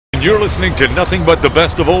When you're listening to nothing but the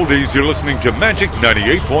best of oldies, you're listening to Magic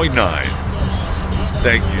 98.9.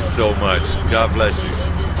 Thank you so much. God bless you.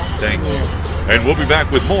 Thank you. And we'll be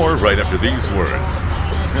back with more right after these words.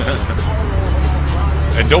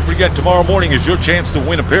 And don't forget, tomorrow morning is your chance to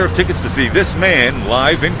win a pair of tickets to see this man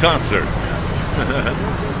live in concert.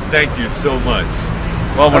 Thank you so much.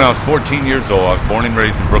 Well, when I was 14 years old, I was born and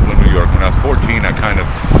raised in Brooklyn, New York. When I was 14, I kind of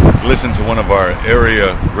listened to one of our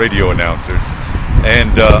area radio announcers.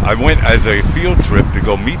 And I went as a field trip to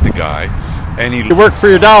go meet the guy. And You work for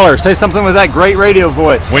your dollar. Say something with that great radio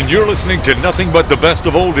voice. When you're listening to nothing but the best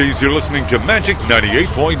of oldies, you're listening to Magic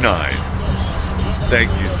 98.9.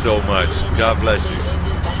 Thank you so much. God bless you.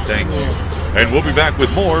 Thank you. And we'll be back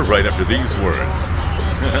with more right after these words.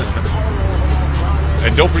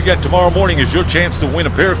 And don't forget, tomorrow morning is your chance to win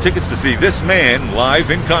a pair of tickets to see this man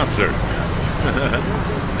live in concert.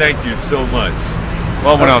 Thank you so much.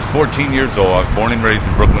 Well, when I was 14 years old, I was born and raised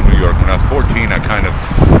in Brooklyn, New York. When I was 14, I kind of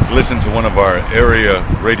listened to one of our area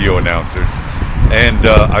radio announcers. And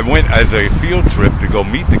I went as a field trip to go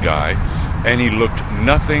meet the guy. And he looked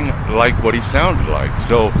nothing like what he sounded like.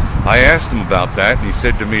 So I asked him about that, and he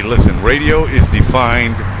said to me, listen, radio is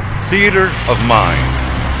defined theater of mind.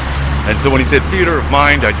 And so when he said theater of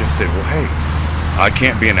mind, I just said, well, hey, I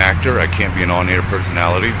can't be an actor, I can't be an on-air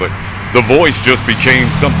personality, but the voice just became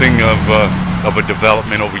something of a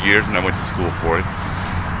development over years, and I went to school for it.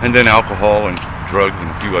 And then alcohol and drugs and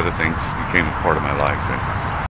a few other things became a part of my life. And